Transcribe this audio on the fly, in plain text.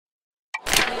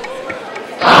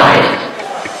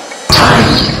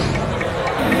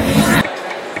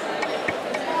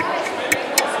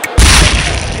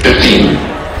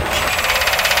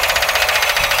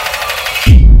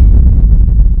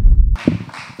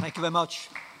Thank you very much.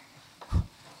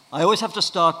 I always have to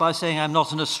start by saying I'm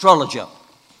not an astrologer.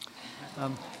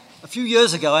 A few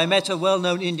years ago, I met a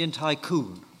well-known Indian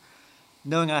tycoon.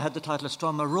 Knowing I had the title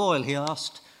Astronomer Royal, he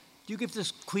asked, "Do you give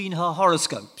this queen her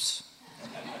horoscopes?"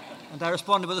 And I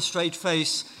responded with a straight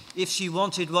face, "If she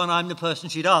wanted one, I'm the person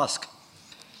she'd ask."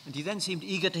 And he then seemed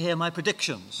eager to hear my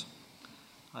predictions.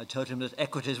 I told him that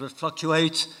equities would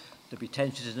fluctuate, there'd be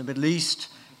tensions in the Middle East,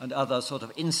 and other sort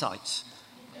of insights.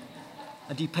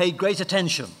 And he paid great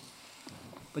attention.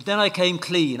 But then I came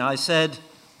clean. I said,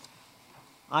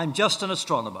 "I'm just an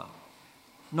astronomer,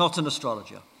 not an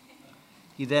astrologer."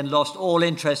 He then lost all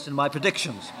interest in my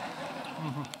predictions.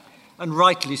 And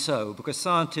rightly so, because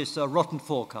scientists are rotten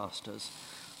forecasters,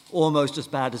 almost as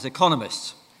bad as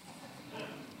economists.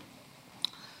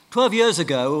 12 years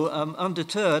ago,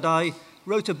 undeterred, I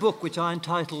wrote a book which I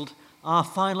entitled Our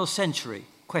Final Century, ?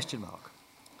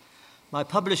 My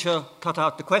publisher cut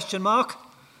out the question mark,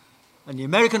 and the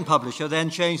American publisher then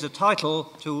changed the title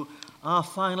to Our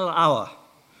Final Hour.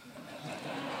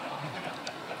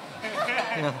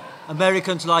 Yeah,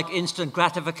 Americans like instant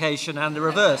gratification and the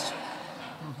reverse.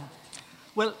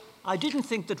 Well, I didn't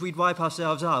think that we'd wipe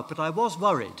ourselves out, but I was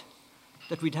worried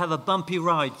that we'd have a bumpy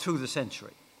ride through the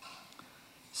century.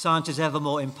 Science is ever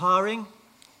more empowering,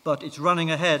 but it's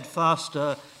running ahead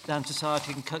faster than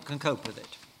society can cope with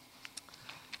it.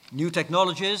 New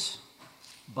technologies,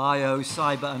 bio,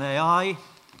 cyber, and AI,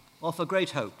 offer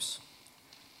great hopes,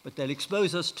 but they'll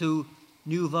expose us to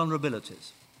new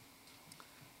vulnerabilities.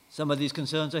 Some of these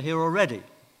concerns are here already.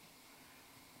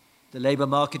 The labor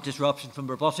market disruption from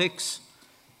robotics,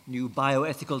 new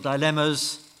bioethical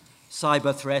dilemmas,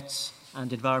 cyber threats,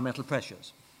 and environmental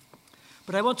pressures.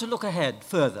 But I want to look ahead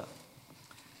further.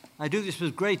 I do this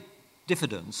with great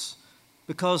diffidence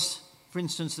because, for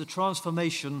instance, the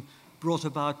transformation brought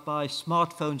about by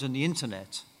smartphones and the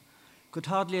internet could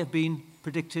hardly have been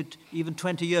predicted even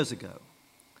 20 years ago.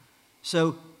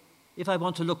 So if I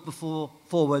want to look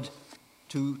forward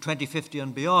to 2050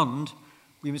 and beyond,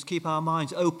 we must keep our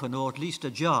minds open or at least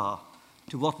ajar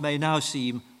to what may now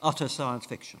seem utter science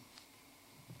fiction.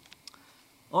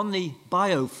 On the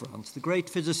bio front, the great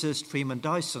physicist Freeman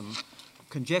Dyson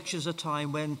conjectures a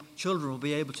time when children will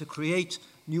be able to create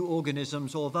new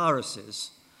organisms or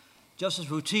viruses just as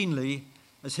routinely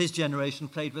as his generation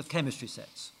played with chemistry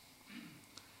sets.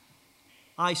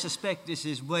 I suspect this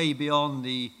is way beyond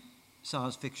the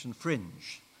science fiction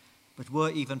fringe, but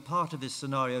were even part of this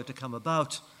scenario to come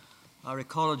about, our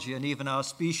ecology and even our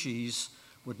species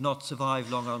would not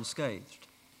survive long unscathed.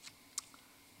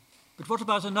 But what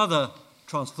about another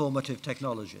transformative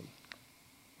technology,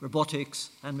 robotics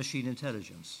and machine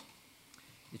intelligence?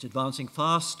 It's advancing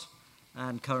fast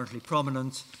and currently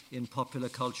prominent in popular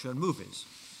culture and movies.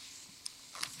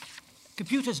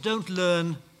 Computers don't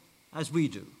learn as we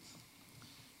do.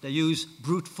 They use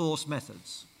brute force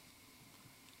methods.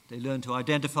 They learn to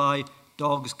identify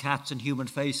dogs, cats, and human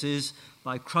faces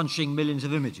by crunching millions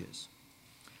of images,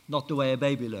 not the way a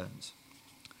baby learns.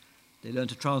 They learn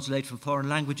to translate from foreign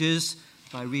languages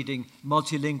by reading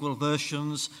multilingual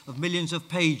versions of millions of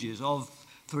pages of,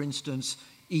 for instance,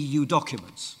 EU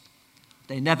documents.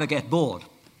 They never get bored.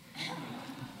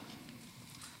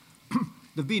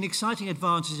 There have been exciting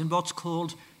advances in what's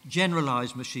called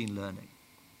generalized machine learning.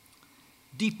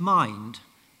 DeepMind,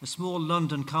 a small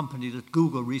London company that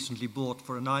Google recently bought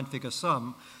for a 9-figure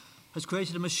sum, has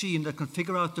created a machine that can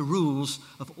figure out the rules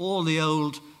of all the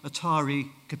old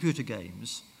Atari computer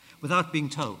games without being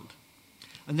told,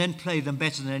 and then play them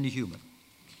better than any human.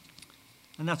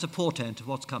 And that's a portent of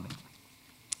what's coming.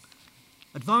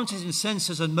 Advances in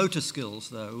sensors and motor skills,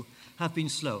 though, have been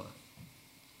slower.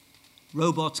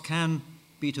 Robots can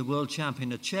beat a world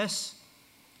champion at chess,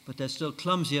 but they're still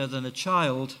clumsier than a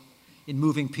child in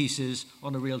moving pieces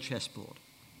on a real chessboard.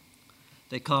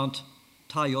 They can't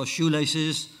tie your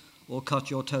shoelaces or cut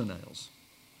your toenails.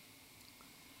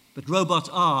 But robots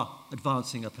are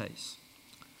advancing apace.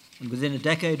 And within a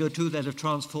decade or two, they'll have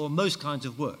transformed most kinds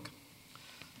of work.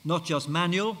 Not just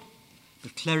manual,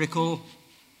 but clerical,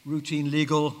 routine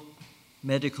legal,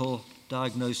 medical,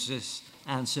 diagnosis,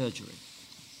 and surgery.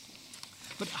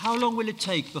 But how long will it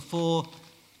take before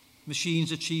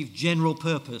machines achieve general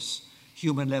purpose,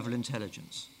 human-level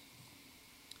intelligence?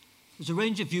 There's a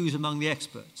range of views among the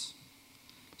experts.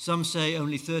 Some say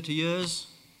only 30 years,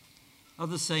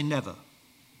 others say never.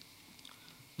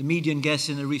 The median guess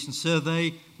in a recent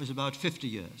survey was about 50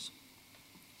 years.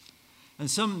 And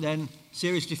some then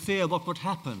seriously fear what would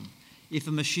happen if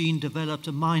a machine developed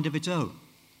a mind of its own.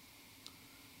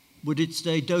 Would it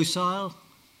stay docile,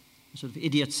 a sort of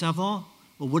idiot savant,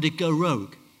 or would it go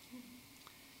rogue?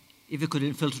 If it could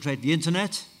infiltrate the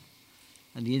internet,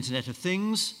 and the Internet of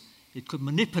Things, it could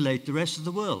manipulate the rest of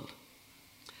the world.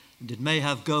 And it may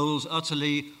have goals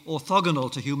utterly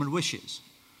orthogonal to human wishes,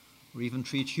 or even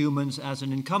treat humans as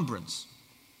an encumbrance.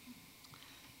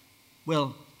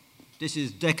 Well, this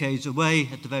is decades away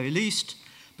at the very least,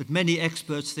 but many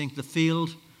experts think the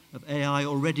field of AI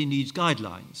already needs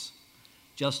guidelines,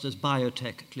 just as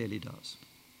biotech clearly does.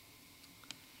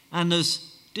 And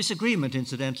there's disagreement,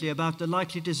 incidentally, about the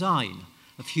likely design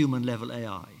of human-level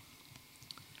AI.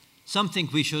 Some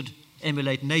think we should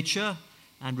emulate nature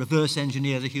and reverse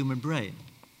engineer the human brain.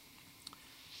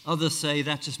 Others say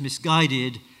that's as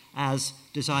misguided as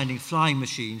designing flying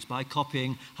machines by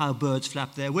copying how birds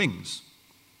flap their wings.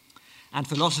 And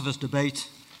philosophers debate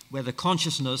whether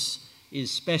consciousness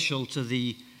is special to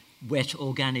the wet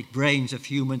organic brains of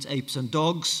humans, apes, and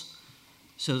dogs,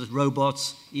 so that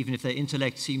robots, even if their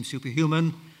intellect seems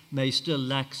superhuman, may still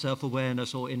lack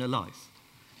self-awareness or inner life.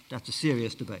 That's a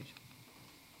serious debate.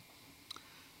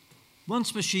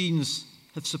 Once machines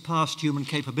have surpassed human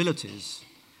capabilities,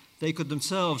 they could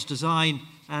themselves design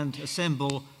and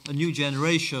assemble a new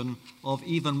generation of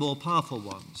even more powerful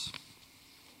ones.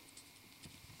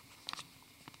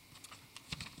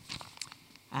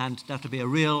 And that would be a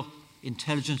real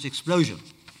intelligence explosion.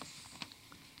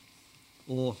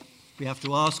 Or we have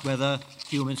to ask whether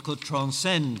humans could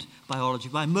transcend biology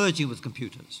by merging with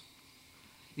computers.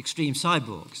 Extreme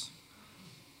cyborgs,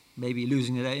 maybe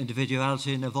losing their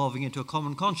individuality and evolving into a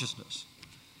common consciousness.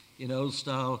 In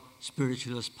old-style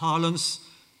spiritualist parlance,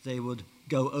 they would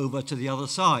go over to the other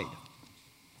side.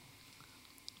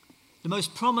 The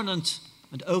most prominent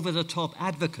and over-the-top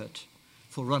advocate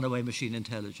for runaway machine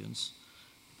intelligence,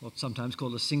 what's sometimes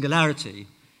called a singularity,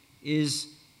 is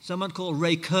someone called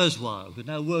Ray Kurzweil, who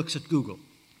now works at Google.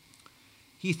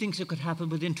 He thinks it could happen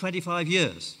within 25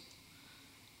 years.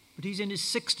 But he's in his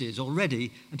 60s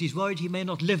already, and he's worried he may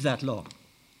not live that long.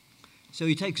 So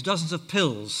he takes dozens of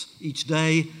pills each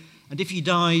day, and if he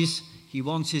dies, he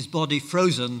wants his body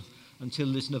frozen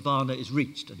until this nirvana is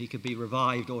reached, and he can be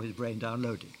revived or his brain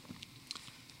downloaded.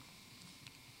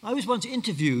 I was once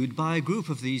interviewed by a group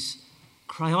of these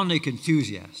cryonic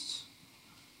enthusiasts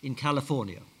in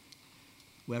California.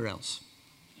 Where else?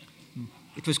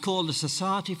 It was called the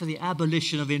Society for the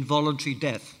Abolition of Involuntary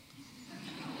Death.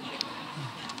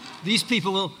 These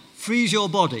people will freeze your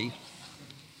body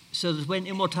so that when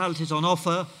immortality is on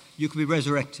offer, you can be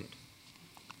resurrected.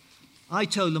 I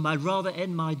told them I'd rather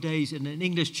end my days in an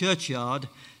English churchyard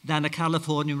than a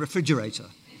Californian refrigerator.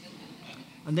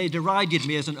 And they derided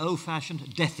me as an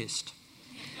old-fashioned deathist.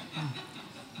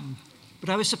 But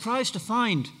I was surprised to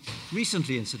find,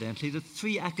 recently incidentally, that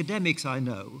 3 academics I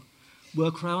know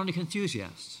were cryonic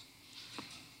enthusiasts.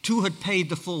 2 had paid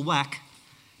the full whack,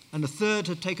 and a third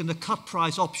had taken the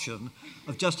cut-price option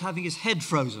of just having his head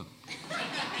frozen.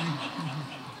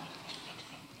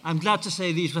 I'm glad to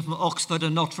say these were from Oxford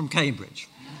and not from Cambridge.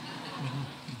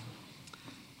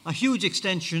 A huge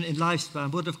extension in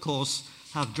lifespan would, of course,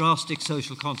 have drastic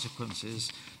social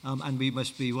consequences, and we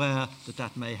must be aware that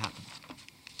that may happen.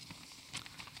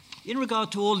 In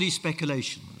regard to all these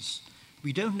speculations,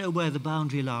 we don't know where the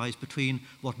boundary lies between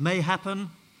what may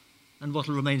happen and what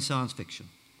will remain science fiction.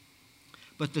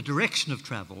 But the direction of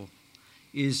travel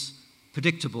is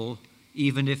predictable,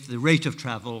 even if the rate of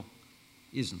travel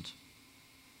isn't.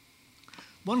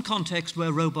 One context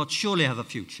where robots surely have a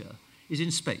future is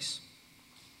in space.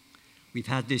 We've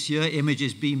had this year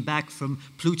images beamed back from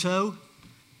Pluto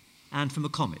and from a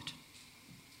comet.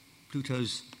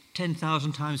 Pluto's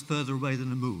 10,000 times further away than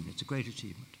the moon. It's a great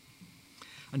achievement.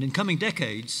 And in coming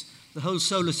decades, the whole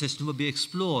solar system will be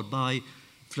explored by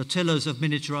flotillas of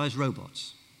miniaturized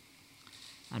robots.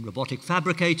 And robotic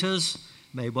fabricators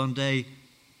may one day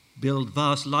build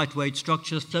vast lightweight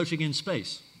structures floating in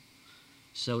space.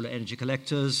 Solar energy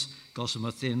collectors,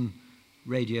 gossamer-thin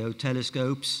radio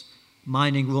telescopes,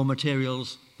 mining raw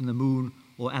materials from the moon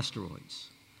or asteroids,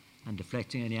 and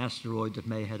deflecting any asteroid that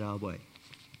may head our way.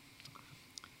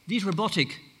 These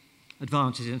robotic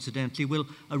advances, incidentally, will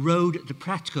erode the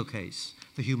practical case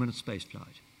for human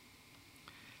spaceflight.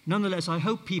 Nonetheless, I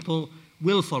hope people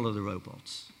will follow the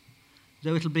robots,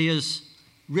 though it'll be as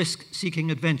risk-seeking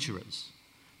adventurers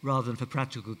rather than for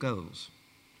practical goals.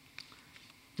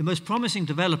 The most promising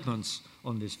developments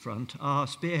on this front are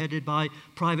spearheaded by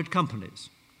private companies.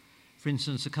 For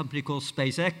instance, a company called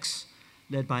SpaceX,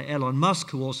 led by Elon Musk,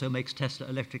 who also makes Tesla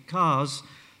electric cars,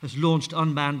 has launched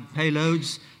unmanned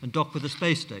payloads and docked with a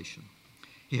space station.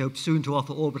 He hopes soon to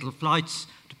offer orbital flights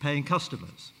to paying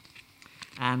customers.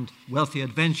 And wealthy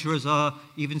adventurers are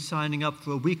even signing up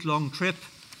for a week-long trip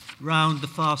round the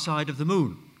far side of the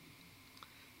moon,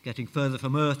 getting further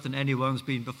from Earth than anyone's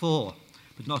been before,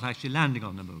 but not actually landing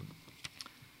on the moon.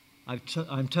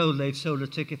 I'm told they've sold a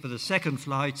ticket for the second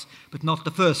flight, but not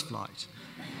the first flight.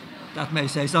 That may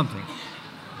say something.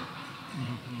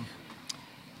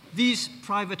 These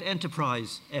private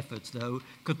enterprise efforts, though,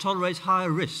 could tolerate higher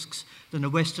risks than a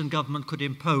Western government could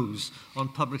impose on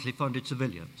publicly funded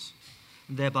civilians,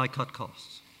 and thereby cut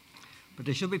costs. But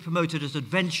they should be promoted as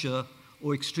adventure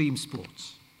or extreme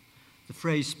sports. The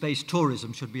phrase space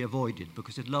tourism should be avoided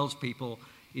because it lulls people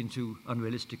into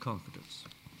unrealistic confidence.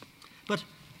 But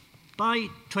by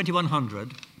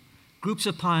 2100, groups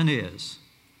of pioneers,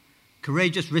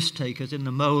 courageous risk-takers in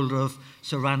the mold of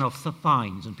Sir Ranulph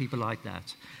Fiennes and people like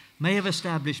that, may have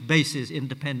established bases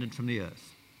independent from the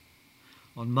Earth,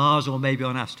 on Mars or maybe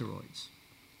on asteroids.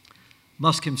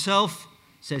 Musk himself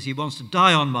says he wants to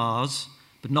die on Mars,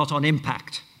 but not on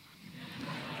impact.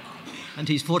 And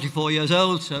he's 44 years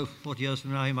old, so 40 years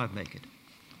from now he might make it.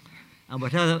 And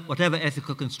whatever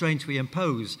ethical constraints we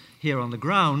impose here on the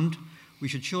ground, we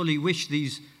should surely wish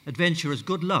these adventurers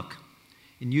good luck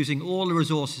in using all the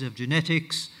resources of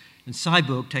genetics and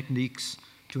cyborg techniques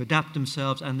to adapt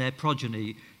themselves and their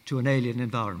progeny to an alien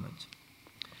environment.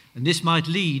 And this might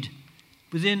lead,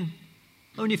 within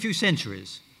only a few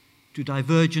centuries, to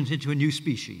divergence into a new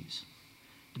species,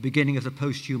 the beginning of the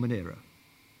post-human era.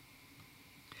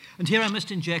 And here I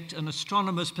must inject an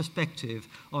astronomer's perspective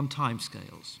on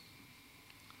timescales,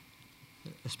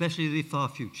 especially the far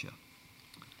future.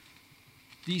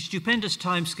 The stupendous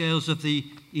timescales of the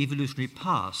evolutionary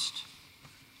past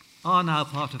are now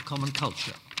part of common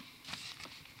culture,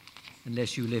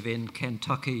 unless you live in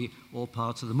Kentucky or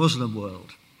parts of the Muslim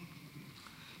world.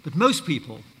 But most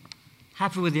people,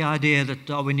 happy with the idea that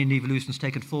Darwinian evolution has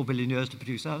taken 4 billion years to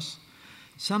produce us,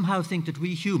 somehow think that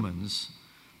we humans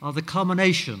are the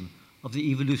culmination of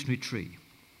the evolutionary tree.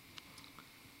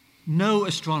 No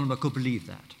astronomer could believe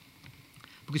that,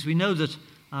 because we know that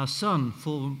our sun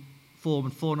formed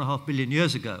 4.5 billion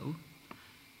years ago,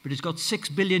 but it's got 6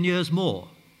 billion years more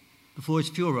before its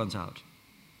fuel runs out.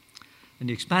 And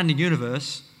the expanding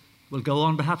universe will go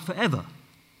on perhaps forever.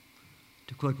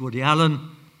 To quote Woody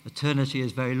Allen, eternity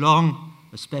is very long,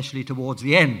 especially towards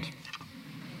the end.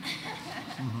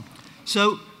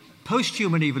 So,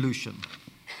 post-human evolution,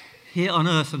 here on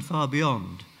Earth and far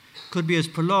beyond, could be as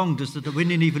prolonged as the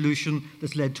Darwinian evolution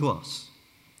that's led to us.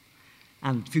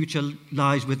 And the future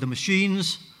lies with the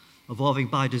machines, evolving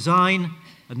by design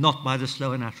and not by the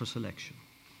slower natural selection.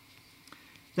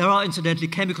 There are, incidentally,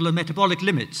 chemical and metabolic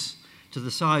limits to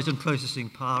the size and processing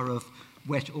power of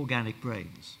wet organic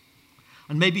brains.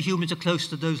 And maybe humans are close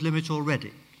to those limits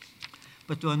already.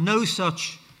 But there are no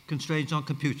such constraints on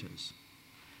computers.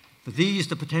 For these,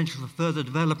 the potential for further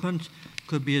development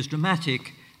could be as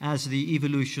dramatic as the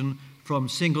evolution from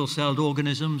single-celled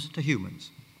organisms to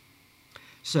humans.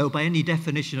 So, by any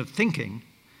definition of thinking,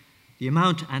 the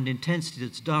amount and intensity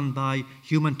that's done by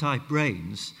human-type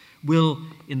brains will,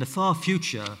 in the far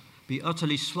future, be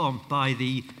utterly swamped by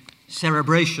the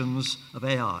cerebrations of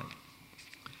AI.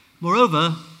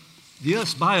 Moreover, the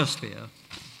Earth's biosphere,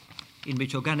 in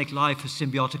which organic life has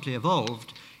symbiotically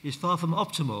evolved, is far from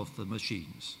optimal for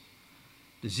machines.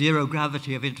 The zero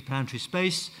gravity of interplanetary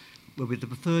space will be the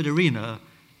preferred arena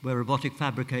where robotic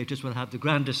fabricators will have the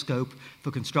grandest scope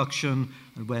for construction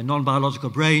and where non-biological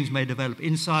brains may develop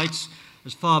insights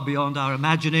as far beyond our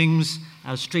imaginings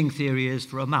as string theory is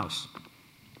for a mouse.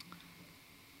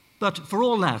 But for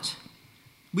all that,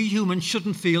 we humans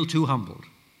shouldn't feel too humbled.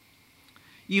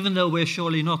 Even though we're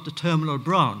surely not the terminal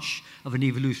branch of an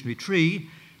evolutionary tree,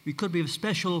 we could be of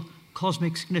special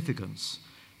cosmic significance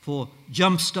for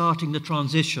jump-starting the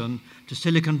transition to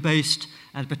silicon-based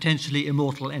and potentially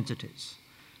immortal entities,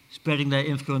 spreading their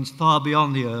influence far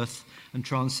beyond the Earth and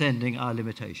transcending our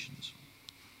limitations.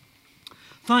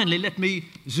 Finally, let me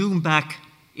zoom back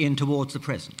in towards the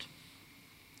present.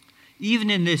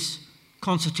 Even in this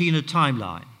concertina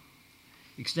timeline,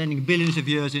 extending billions of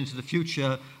years into the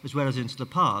future as well as into the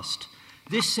past,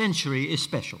 this century is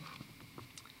special.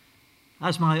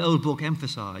 As my old book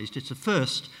emphasized, it's the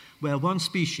first where one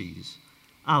species,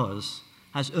 ours,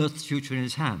 has Earth's future in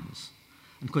its hands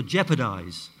and could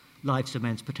jeopardize life's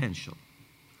immense potential.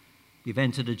 We've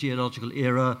entered a geological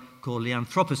era called the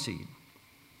Anthropocene,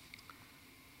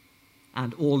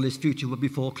 and all this future will be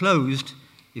foreclosed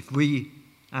if we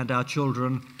and our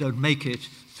children don't make it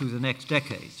through the next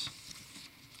decades.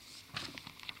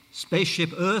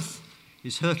 Spaceship Earth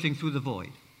is hurtling through the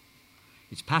void.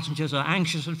 Its passengers are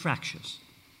anxious and fractious.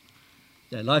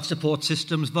 Their life support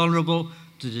systems vulnerable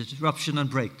to disruption and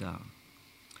breakdown.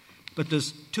 But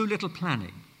there's too little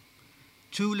planning,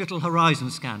 too little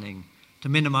horizon scanning to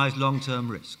minimize long-term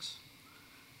risks.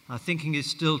 Our thinking is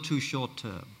still too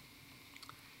short-term.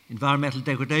 Environmental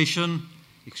degradation,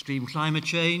 extreme climate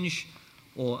change,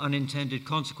 or unintended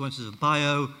consequences of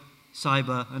bio,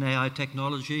 cyber, and AI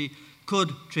technology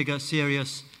could trigger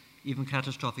serious, even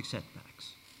catastrophic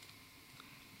setbacks.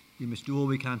 We must do all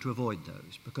we can to avoid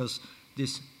those, because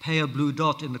this pale blue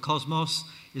dot in the cosmos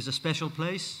is a special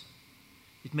place.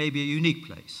 It may be a unique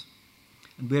place,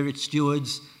 and we're its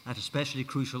stewards at a especially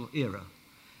crucial era.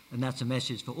 And that's a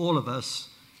message for all of us,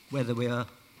 whether we are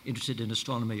interested in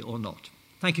astronomy or not.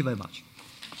 Thank you very much.